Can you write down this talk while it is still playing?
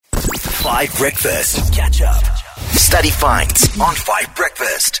Five Breakfast. Catch up. Study finds on Five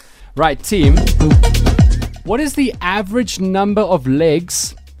Breakfast. Right, team. What is the average number of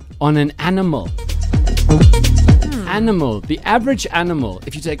legs on an animal? Animal. The average animal.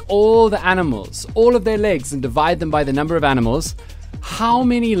 If you take all the animals, all of their legs, and divide them by the number of animals, how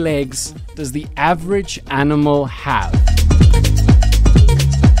many legs does the average animal have?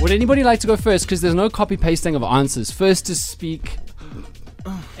 Would anybody like to go first? Because there's no copy-pasting of answers. First to speak.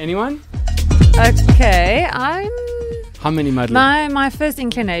 Anyone? Okay, How many, Madeline? my first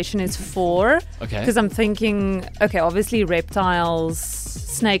inclination is 4. Okay. Because I'm thinking, okay, obviously reptiles,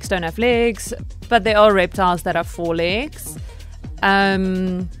 snakes don't have legs, but there are reptiles that have 4 legs.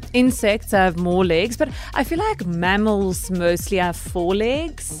 Insects have more legs, but I feel like mammals mostly have 4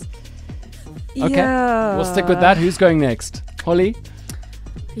 legs. Okay. Yeah. We'll stick with that. Who's going next? Holly?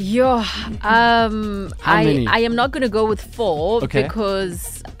 Yeah, How many? I am not going to go with 4 Okay.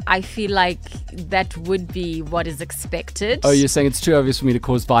 because I feel like that would be what is expected. Oh, you're saying it's too obvious for me to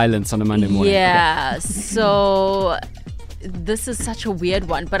cause violence on a Monday morning. Yeah, so this is such a weird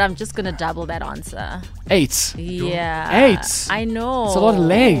one, but I'm just going to double that answer. 8. Yeah. 8? I know. It's a lot of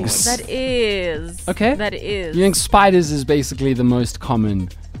legs. That is. Okay. That is. You think spiders is basically the most common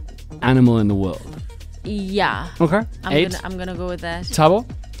animal in the world? Yeah. Okay. 8. I'm gonna go with that. Tabo?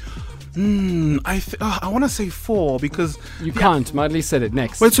 I want to say 4 because You can't. Madly said it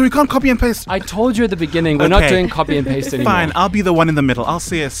next. wait, so we can't copy and paste. I told you at the beginning, we're not Okay. doing copy and paste anymore. Fine, I'll be the one in the middle. I'll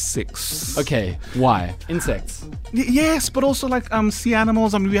say a 6. Okay. Why? Insects. Yes, but also like sea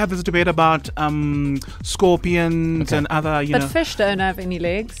animals. I mean, we have this debate about scorpions Okay. and other, But fish don't have any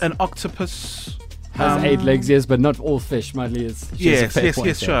legs. an octopus. Has 8 legs, yes, but not all fish. Madly is. she has a Yes, fair yes, point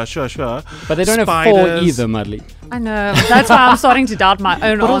yes, there. sure. But they don't have 4 Spiders. either, Madly. I know. That's why I'm starting to doubt my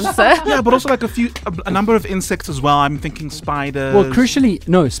own answer. Yeah, but also like a number of insects as well. I'm thinking spiders. Well, crucially,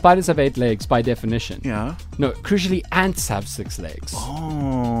 no, spiders have 8 legs by definition. Yeah. No, crucially, ants have 6 legs.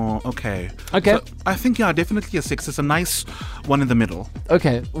 Oh, okay. Okay. So I think, definitely a 6. It's a nice one in the middle.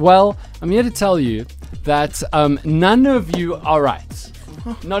 Okay, well, I'm here to tell you that none of you are right.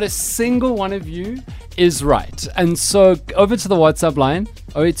 Not a single one of you is right. And so over to the WhatsApp line,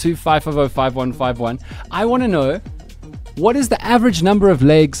 082 550 5151. I want to know, what is the average number of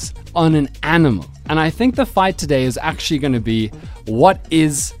legs on an animal? And I think the fight today is actually going to be, what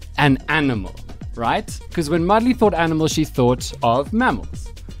is an animal, right? Because when Madly thought animal, she thought of mammals.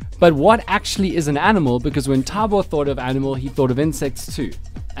 But what actually is an animal? Because when Tabo thought of animal, he thought of insects too.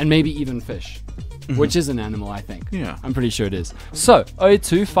 And maybe even fish. Which is an animal, I think. Yeah. I'm pretty sure it is. So,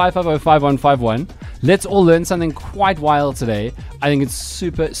 082 550 5151. Let's all learn something quite wild today. I think it's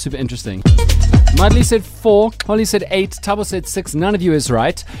super, super interesting. Madly said 4, Holly said 8, Tabo said 6. None of you is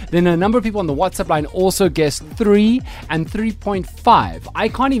right. Then a number of people on the WhatsApp line also guessed 3 and 3.5. I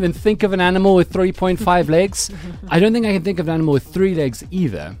can't even think of an animal with 3.5 legs. I don't think I can think of an animal with 3 legs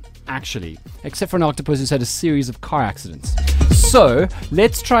either, actually, except for an octopus who's had a series of car accidents. So,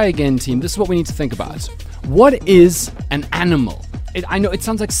 let's try again, team. This is what we need to think about. What is an animal? I know it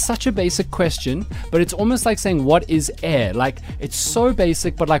sounds like such a basic question, but it's almost like saying, what is air? Like, it's so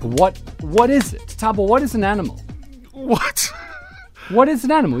basic, but like, what is it? Tabo, what is an animal? What? What is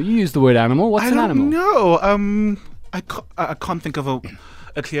an animal? You use the word animal. What's I an don't animal? know. I can't think of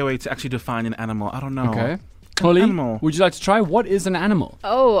a clear way to actually define an animal. I don't know. Okay. Holly, animal. would you like to try? What is an animal?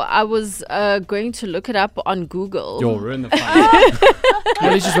 Oh, I was going to look it up on Google. You'll ruin the fun.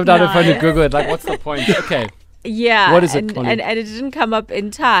 Holly just whipped out her phone to Google it. Like, what's the point? Okay. Yeah. What is it, and, Holly? and it didn't come up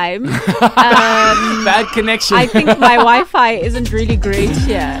in time. Bad connection. I think my Wi-Fi isn't really great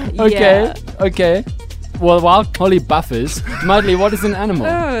here. Okay. Yeah. Okay. Well, while Holly buffers, Madly, what is an animal?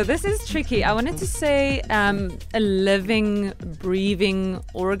 Oh, this is tricky. I wanted to say a living, breathing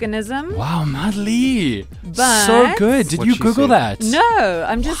organism. Wow, Madly. But- So good. Did What'd you she Google say? that? No,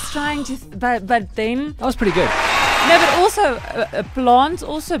 I'm just trying to. But then. That was pretty good. No, but also a plant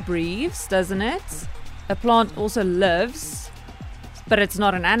also breathes, doesn't it? A plant also lives, but it's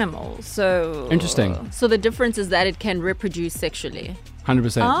not an animal. So Interesting. So the difference is that it can reproduce sexually.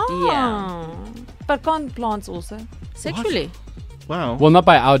 100%. Oh. Yeah. But can't plants also? Sexually. Wow. Well, not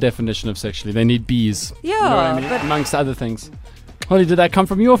by our definition of sexually. They need bees. Yeah, You know what I mean? but Amongst other things. Holly, did that come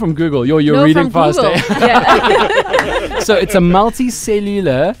from you or from Google? You're No, reading from fast, Google. eh? Yeah. So it's a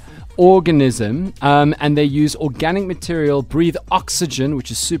multicellular organism, and they use organic material, breathe oxygen,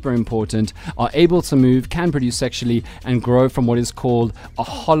 which is super important, are able to move, can produce sexually, and grow from what is called a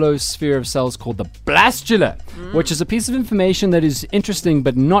hollow sphere of cells called the blastula, which is a piece of information that is interesting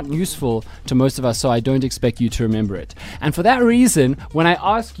but not useful to most of us, so I don't expect you to remember it. And for that reason, when I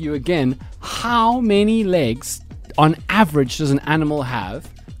ask you again, how many legs on average does an animal have?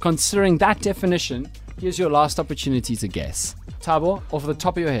 considering that definition, here's your last opportunity to guess. Tabo, off the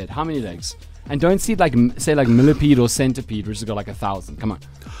top of your head, how many legs? And don't say like millipede or centipede, which has got like 1,000. Come on.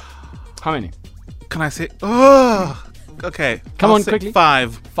 How many? Can I say? Oh, okay. Come I'll on, say quickly.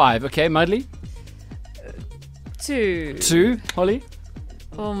 5. 5. Okay, Mudley? 2. 2. Holly?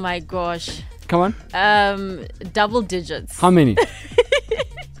 Oh my gosh. Come on. Double digits. How many?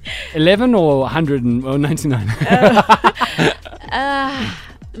 11 or 100 or 99?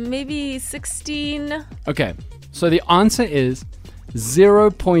 Maybe 16. Okay, so the answer is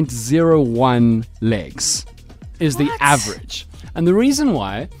 0.01 legs is the average. And the reason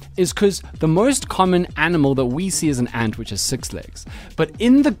why is because the most common animal that we see is an ant, which has 6 legs. But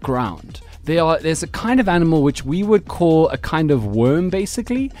in the ground, there's a kind of animal which we would call a kind of worm,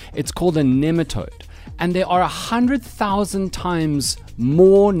 basically. It's called a nematode. And there are 100,000 times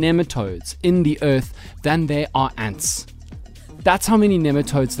more nematodes in the earth than there are ants. That's how many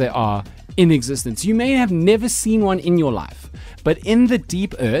nematodes there are in existence. You may have never seen one in your life, but in the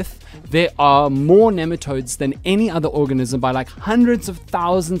deep earth, there are more nematodes than any other organism by like hundreds of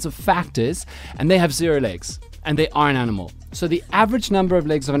thousands of factors, and they have 0 legs, and they are an animal. So the average number of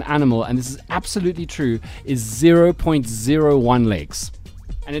legs of an animal, and this is absolutely true, is 0.01 legs.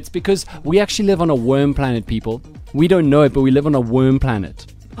 And it's because we actually live on a worm planet, people. We don't know it, but we live on a worm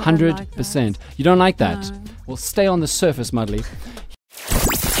planet. 100%. You don't like that? No. Well, stay on the surface, Mudley.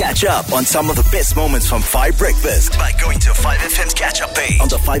 Catch up on some of the best moments from 5 Breakfast by going to 5FM's catch-up page on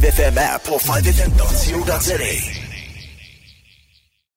the 5FM app or 5FM.co.za.